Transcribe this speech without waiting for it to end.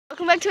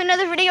welcome back to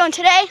another video, and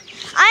today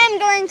I am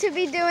going to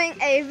be doing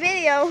a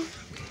video,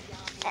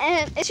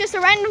 and it's just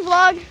a random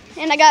vlog,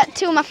 and I got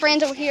two of my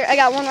friends over here. I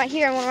got one right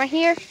here and one right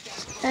here,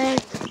 and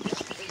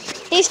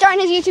he's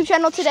starting his YouTube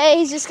channel today.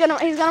 He's gonna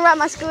ride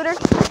my scooter,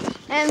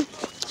 and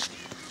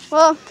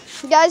well,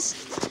 guys,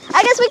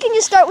 I guess we can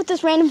just start with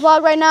this random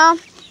vlog right now.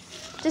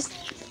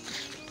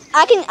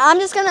 I'm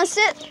just gonna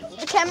sit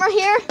the camera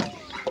here,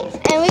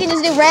 and we can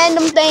just do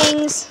random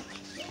things.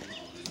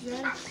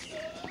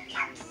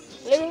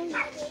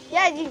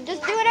 Yeah, you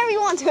just do whatever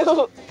you want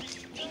to.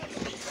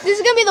 This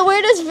is gonna be the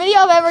weirdest video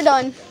I've ever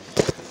done.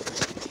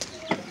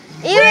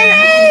 Even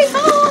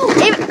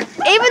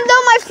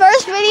though my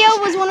first video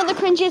was one of the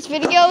cringiest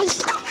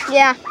videos,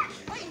 yeah.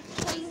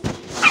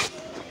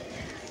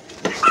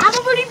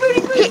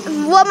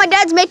 Well, my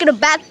dad's making a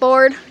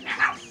backboard.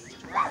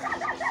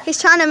 He's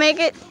trying to make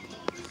it.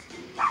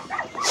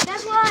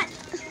 Guess what?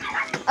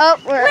 Oh,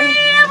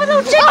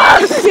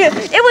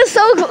 it was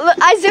so.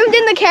 I zoomed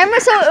in the camera,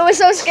 so it was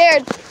so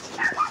scary.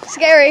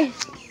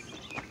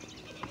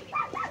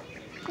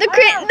 The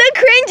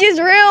cringe is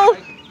real.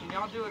 Can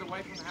y'all do it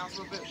away from the house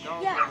a little bit?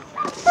 Yeah.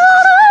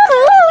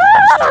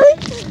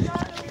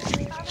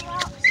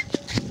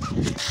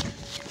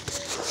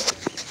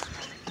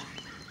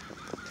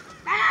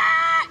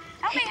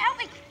 Help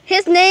me.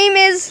 His name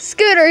is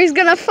Scooter. He's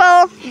gonna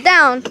fall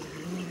down.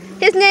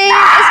 His name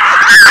is.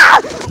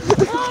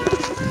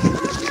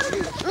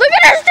 Look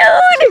at this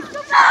dude!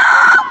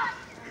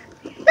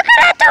 Look at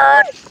that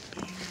dude!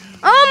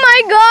 Oh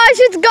my gosh,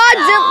 it's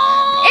Godzilla!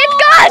 It's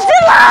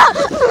Godzilla!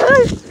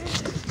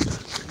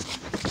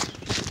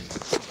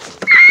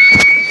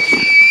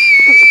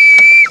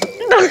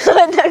 Don't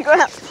let that go out.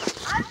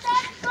 I'm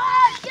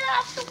satisfied. Get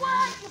off the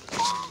way, you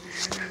fool.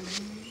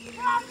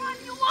 Get off when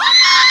you want.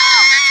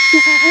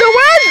 The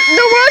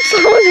world's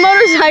slowest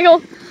motorcycle.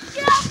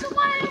 Get off the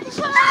way, you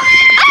fool.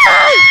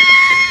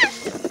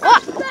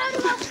 What?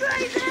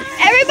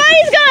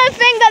 Everybody's gonna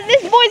think that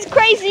this boy's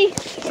crazy.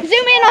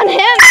 Zoom in on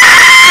him.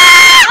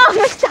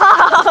 Oh,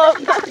 stop.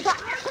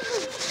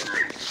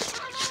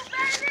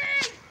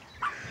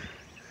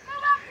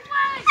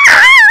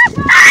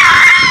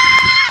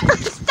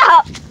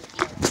 Stop.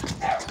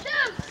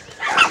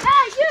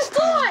 Hey, you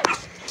boy.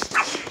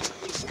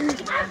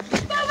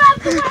 Move out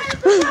the way.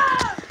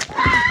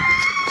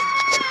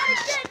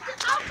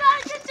 I'm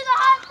trying to get to the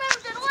hospital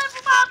to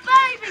deliver my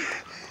baby.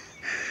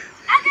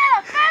 I got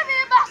a baby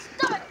in my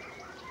stomach.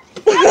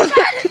 I'm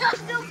trying to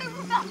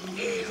deliver my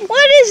baby.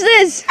 What is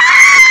this?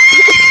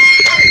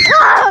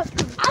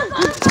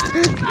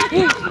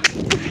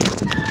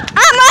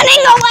 I'm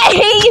running away.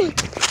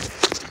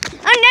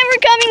 I'm never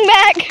coming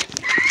back.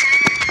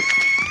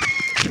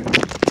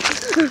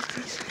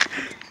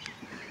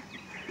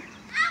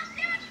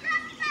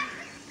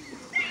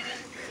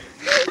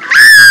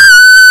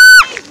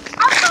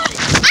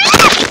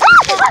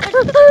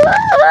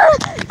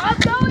 I'm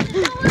going to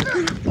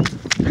deliver.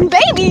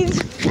 Babies.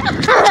 I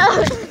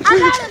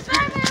got a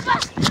baby in my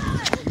stomach.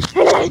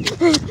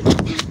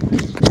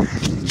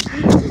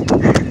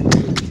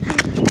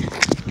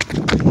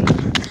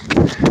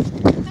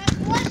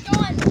 What's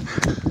going?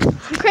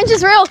 Cringe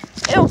is real.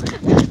 Ew.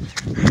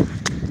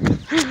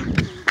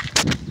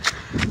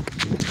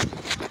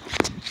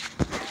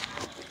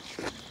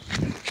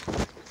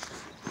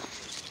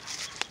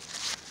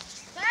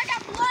 I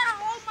got blood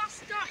all over my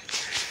stomach.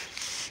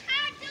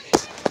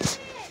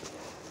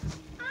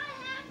 I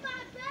have my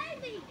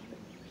baby.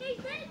 He's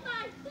in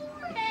my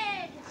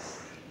forehead.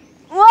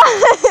 What?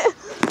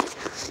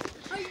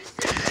 Are you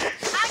serious?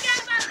 I got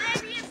my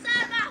baby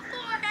inside my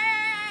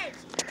forehead.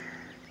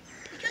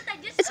 Because they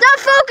just It's not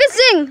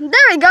focusing.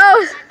 There we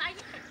go.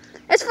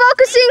 It's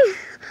focusing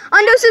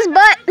on Deuce's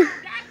butt.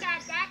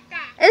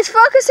 It's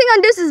focusing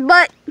on Deuce's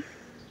butt.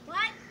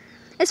 What?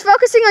 It's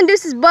focusing on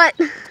Deuce's butt.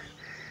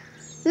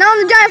 Not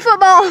on the giant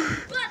football.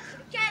 But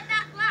you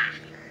cannot lie.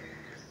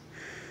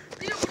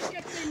 You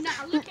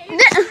cannot look at Th-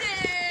 you.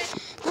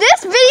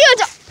 This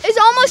video is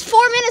almost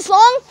 4 minutes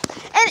long,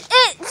 and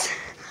it's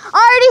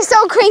already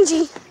so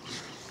cringy.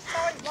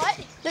 Sorry, what?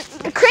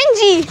 The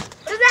cringy.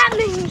 What does that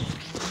mean?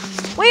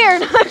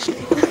 Weird.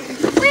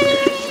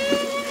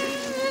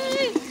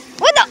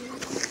 What the?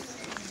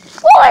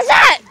 What was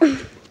that?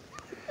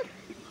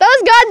 That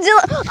was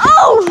Godzilla. Oh!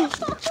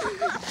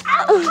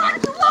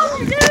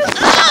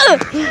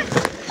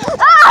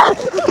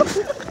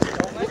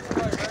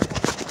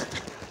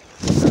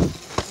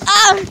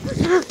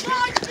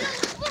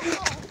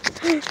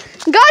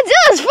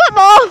 Godzilla's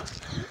football.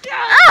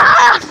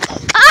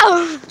 Oh!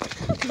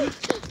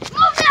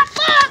 Move that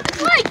foot!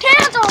 Play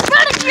cancel!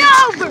 Running you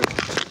over!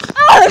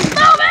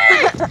 Move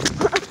it!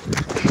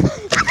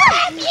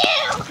 Damn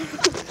you!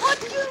 What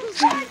you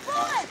say,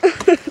 boy?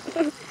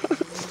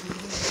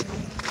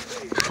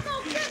 I'm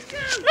gonna kick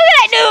you! Look at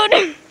that dude.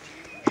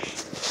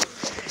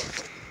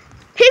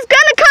 He's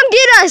gonna come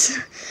get us,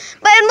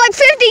 but in like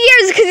 50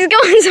 years because he's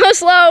going so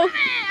slow. Man,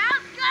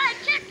 I'm gonna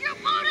kick your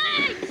booty!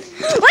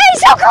 Wait,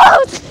 he's so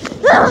close!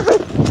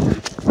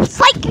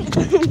 Psych!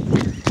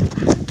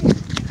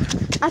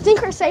 I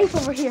think we're safe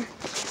over here.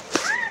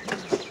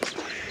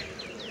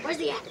 Where's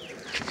he at?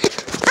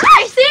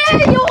 I see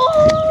you!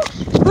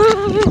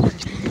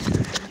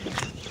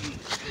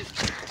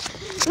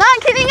 Not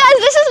kidding, guys.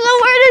 This is the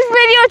weirdest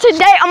video to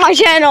date on my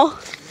channel.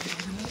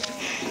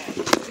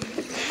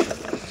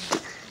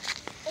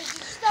 Is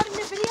it starting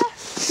the video?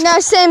 No,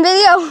 same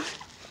video.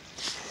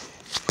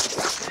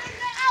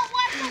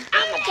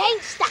 I'm a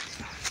gangster.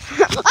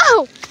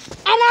 Oh!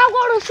 And I'm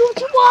gonna shoot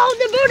you all in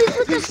the booties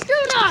with the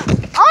scooter.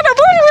 Oh, the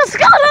booty was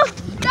scuttled.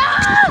 No!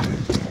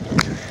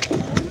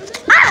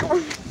 Ah!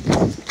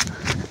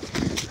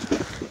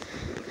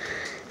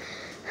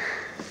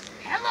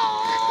 Hello!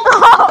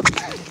 Oh,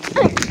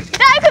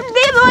 that could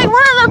be like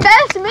one of the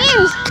best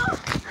memes.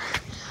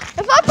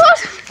 If I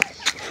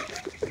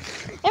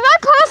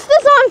post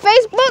this on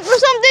Facebook or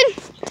something,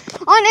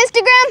 on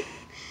Instagram,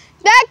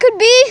 that could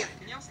be.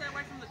 Can y'all stay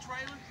away from the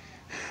trailer?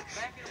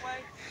 Back it away.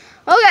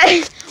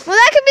 Okay, well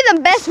that could be the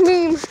best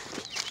meme.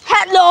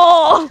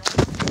 Hello. Do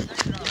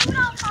it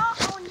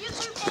on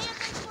YouTube and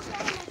Facebook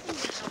and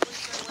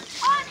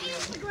on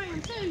Instagram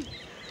too.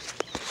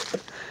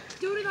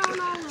 Do it on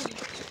all of them.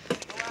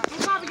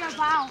 It's probably gonna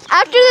viral.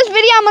 After this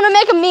video, I'm gonna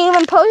make a meme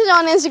and post it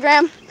on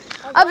Instagram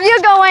of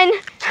you going,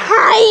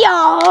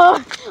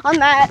 hi-yo, on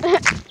that.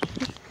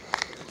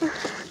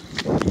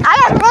 I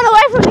gotta run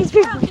away from these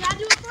people. Can I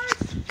do it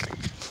first?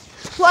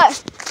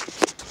 What?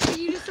 What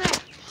you just said?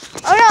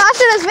 Oh no,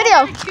 after this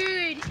video.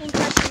 Good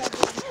impression of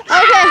it.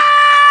 Okay,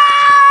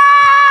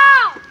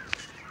 Ah!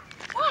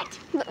 What?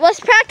 let's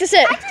practice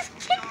it. I just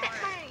kicked that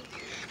thing.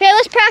 Okay,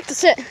 let's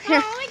practice it. No,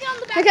 Here. only on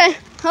the back. Okay,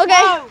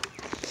 okay. No.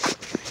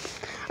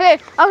 Okay,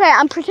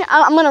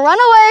 I'm gonna run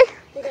away.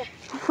 Okay.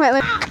 Wait.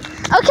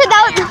 Okay,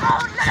 that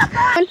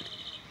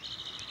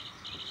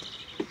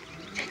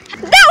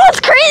was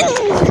cringe.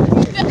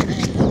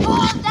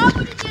 Oh, that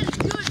would have been a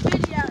good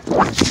video.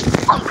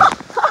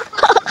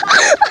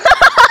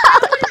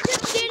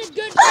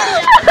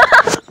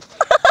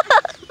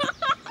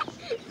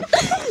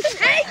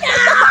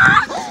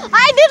 I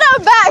did our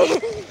back.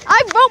 I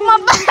broke my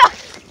back.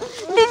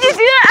 Did you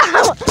see that?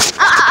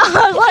 I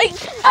was like,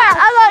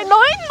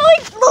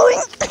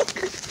 doing.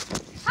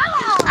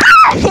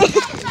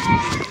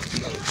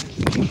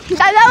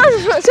 That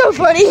was so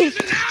funny.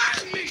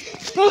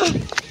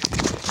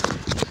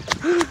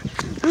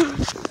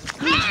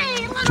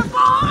 Hey, little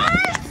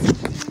boys!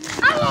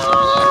 Hello!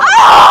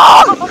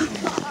 Oh!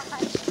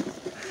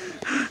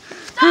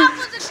 That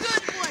was a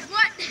good one.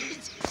 What?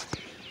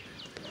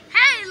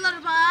 Hey,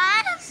 little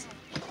boys!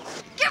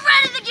 Get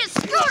ready to get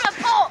scooter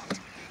pulled!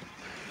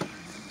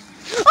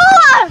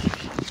 Oh!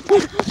 Who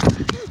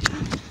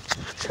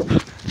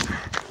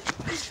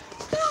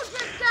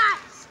just got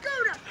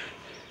scooter?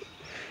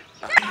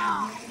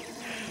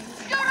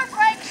 Scooter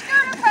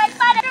brake,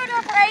 by the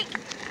scooter brake!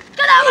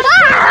 Get over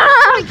here!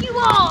 Break you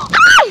all!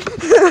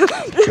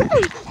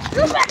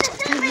 You better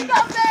see me go,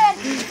 man!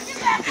 You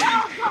better go!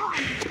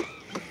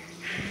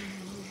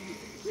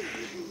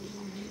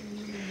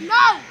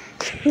 No!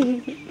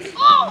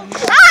 Oh!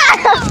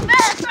 Little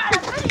man trying to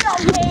video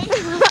me!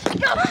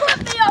 You're gonna put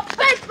me on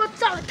Facebook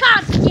so the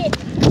cops get it!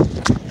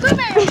 Come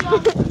here,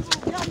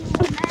 young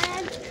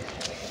man!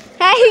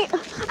 Hey!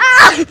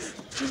 Ah!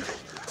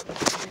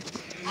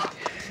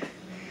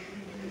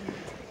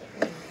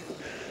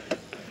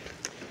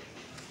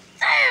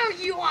 There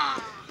you are!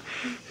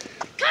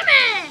 Come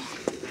here!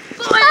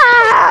 Boy!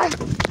 Ah!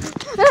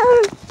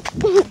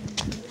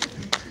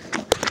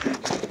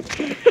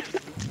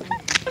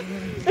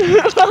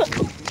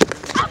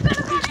 I'm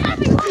gonna run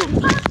everyone!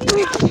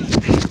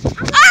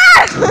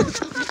 Ah!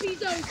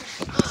 Puppy's over!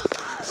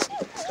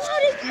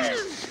 What is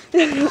this?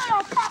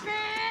 Little puppy!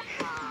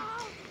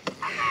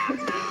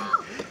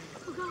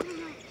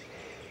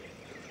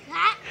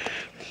 That?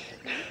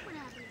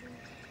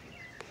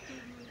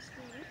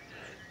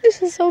 This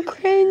is so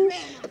cringe.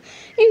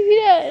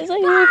 Yeah, it's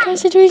like a kind of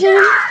situation. You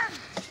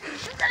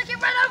gotta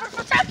get right over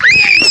for touching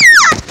me!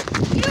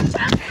 You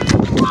touched me in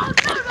the wrong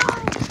noodle!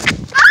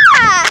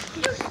 Ah!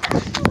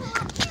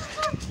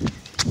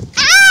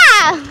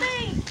 Ah! Me!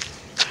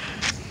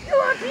 You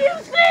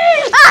abused me!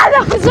 Ah,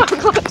 that was so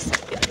close.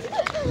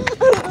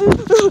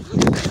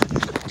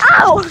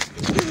 Ow!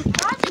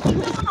 Why do you keep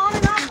going on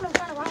and off when I'm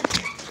trying to run?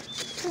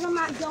 Because I'm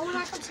not going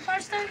like I'm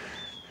supposed to?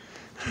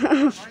 Why are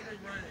they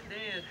running it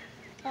dead?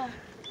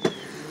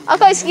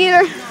 Okay,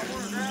 Skeeter.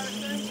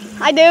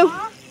 I do.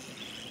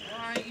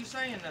 Why ain't you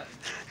saying nothing?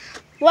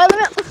 Well,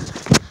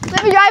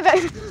 let me drive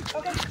it.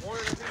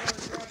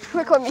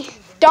 Record me.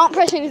 Don't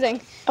press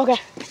anything. Okay,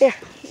 here.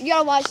 You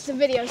gotta watch the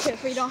video too,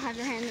 so you don't have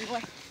your hand in the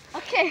way.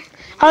 Okay.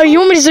 Oh, you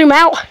want me to zoom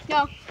out?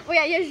 No. Oh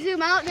yeah, you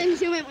zoom out, then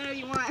zoom in whenever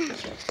you want.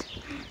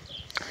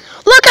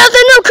 Look at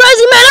the new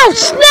crazy man! Oh,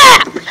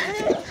 snap!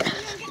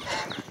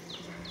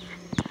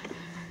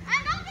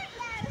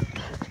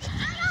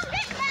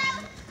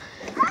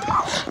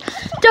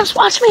 Just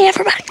watch me,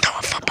 everybody. Throw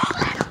a football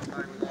at him.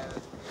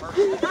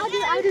 I'll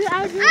do.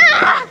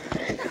 Ah!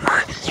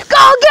 You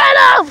go get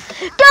him!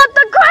 Get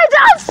the crazy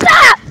on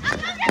snap!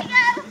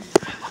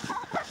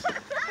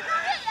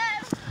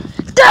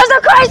 There's the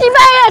crazy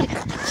man!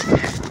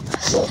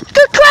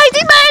 The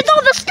crazy man's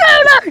on the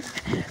scooter!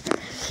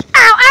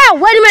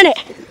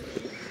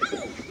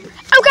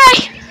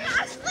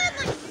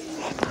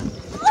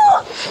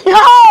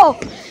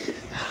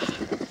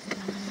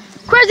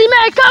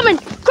 man coming!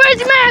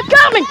 Crazy man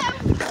coming!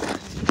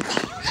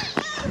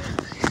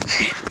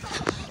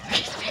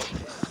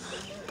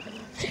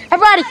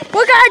 Everybody,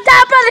 we're gonna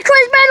die by the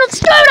crazy man on the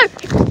scooter!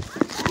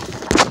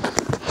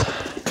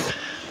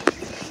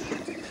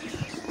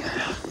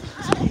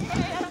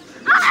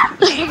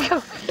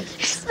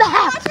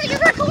 Stop! That's what you're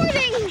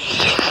recording.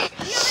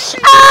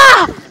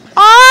 Ah!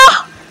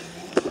 Oh!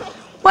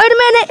 Wait a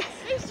minute.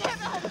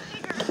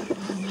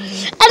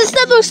 I just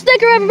stepped on a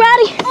sticker,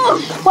 everybody.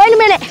 Oh. Wait a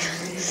minute.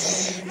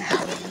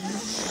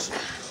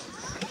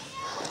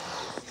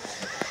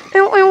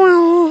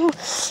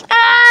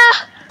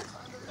 Ah!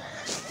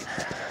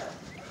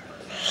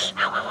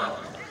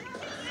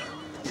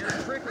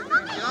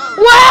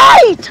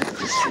 Wait!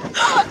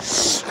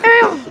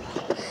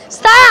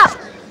 Stop!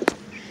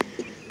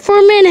 For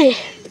a minute.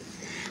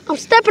 I'm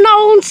stepping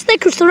on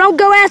stickers, so don't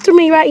go after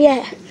me right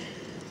yet.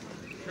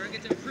 Try to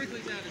get them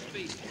pricklies out of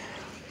his feet.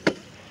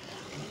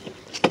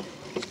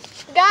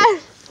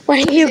 Guys,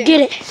 Why don't you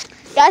get it?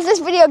 guys, this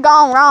video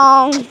gone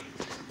wrong.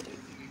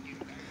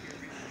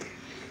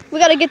 We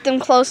gotta get them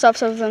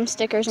close-ups of them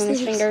stickers on his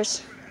Scissors.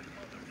 fingers.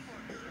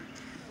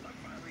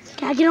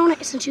 Can I get on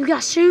it since you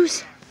got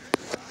shoes?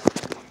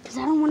 Because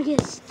I don't want to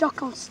get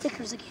stuck on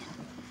stickers again.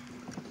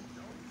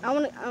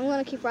 I'm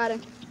gonna keep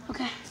riding.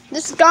 Okay.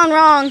 This has gone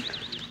wrong.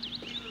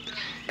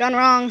 Gone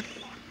wrong.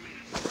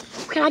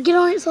 Can I get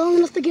on it long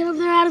enough to get up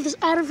there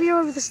out of here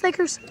over the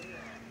stickers?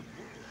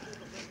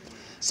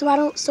 So when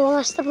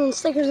I step on the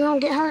stickers I don't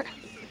get hurt.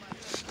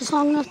 Just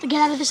long enough to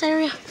get out of this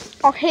area.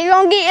 Okay, you're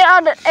gonna get you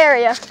out of the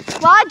area.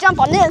 Well, I jump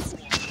on this.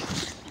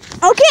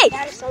 Okay,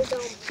 That is so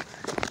dumb.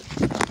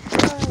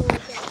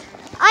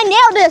 I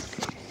nailed this.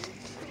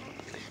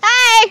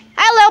 Hey,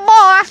 little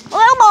boy,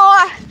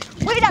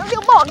 where that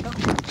little boy go?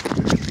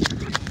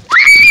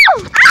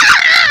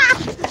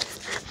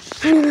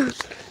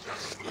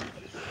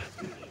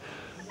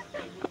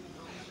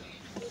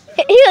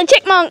 He's a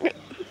chipmunk.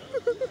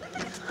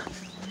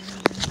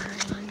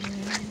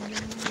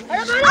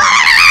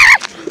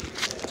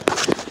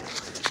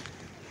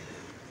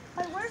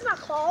 Hey, where's my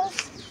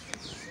claws?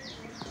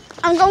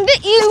 I'm gonna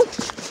get you.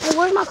 Hey,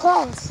 where's my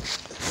claws?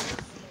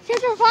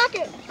 Here's your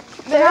pocket.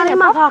 They're not in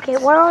my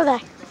pocket. Where are they?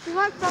 You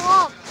left them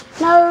off.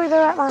 No,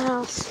 they're at my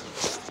house.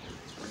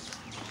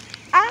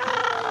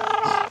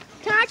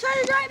 Can I try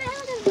to drive the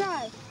hell to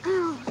drive?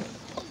 Oh.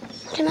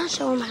 Can I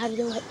show them how to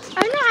do it?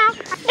 I know how.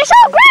 It's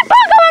all Grandpa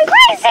going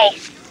crazy.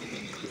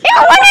 He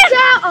don't want it.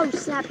 Oh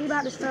snap! He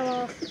about to fell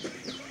off.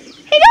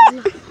 He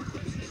don't hit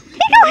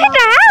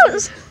the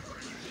house.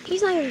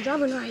 He's not even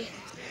driving right.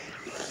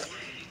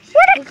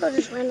 Where We could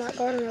just ran that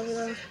garden over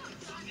there. the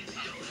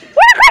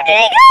crap did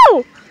he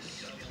go?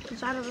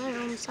 It's out of there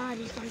on the side.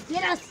 He's gonna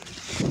get us.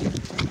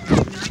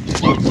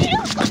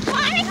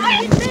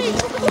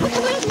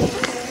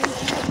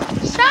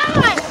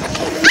 Shine!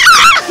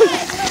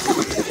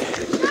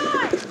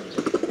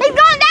 He's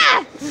gonna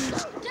die!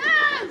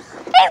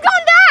 He's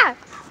gonna die!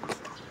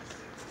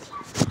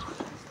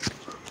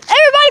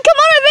 Everybody come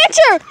on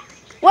adventure!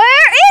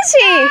 Where is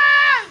he?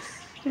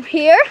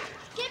 Here?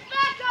 Get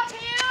back up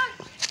here!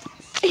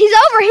 He's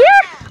over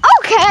here?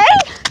 Okay.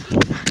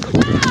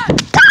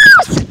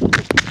 Gosh!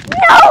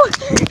 No!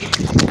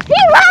 He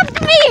robbed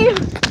me!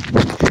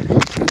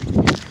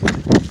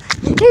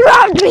 He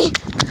robbed me!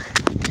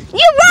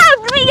 You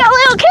robbed me, you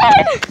little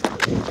kid!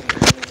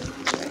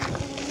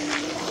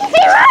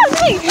 He robbed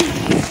me!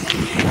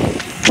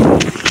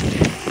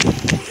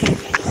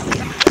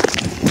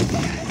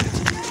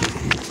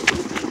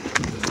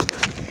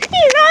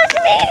 He robbed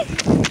me!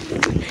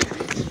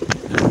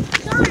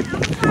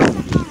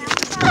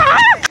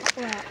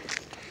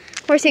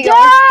 Where's he going?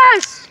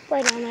 Yes!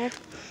 Right down there.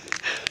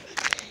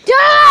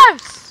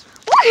 Yes!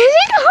 Where is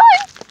he going?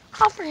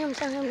 Call for him.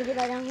 Tell him to get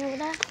back down here with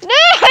that.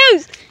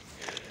 Yes!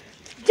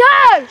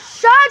 Dad!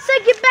 Sean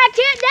said get back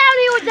down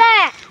here with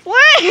that!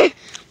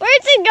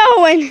 Where's he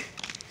going?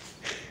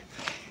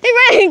 He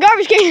ran in the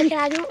garbage can. Can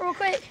I do it real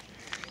quick?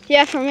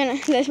 Yeah, for a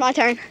minute. It's my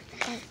turn.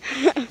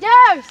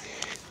 Yes!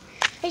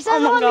 He said Oh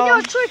my let me do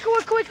a God. trick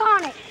real quick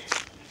on it.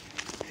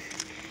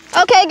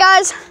 Okay,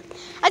 guys.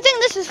 I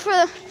think this is for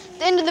the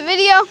end of the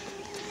video.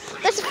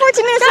 This is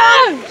 14 minutes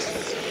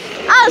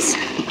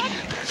long.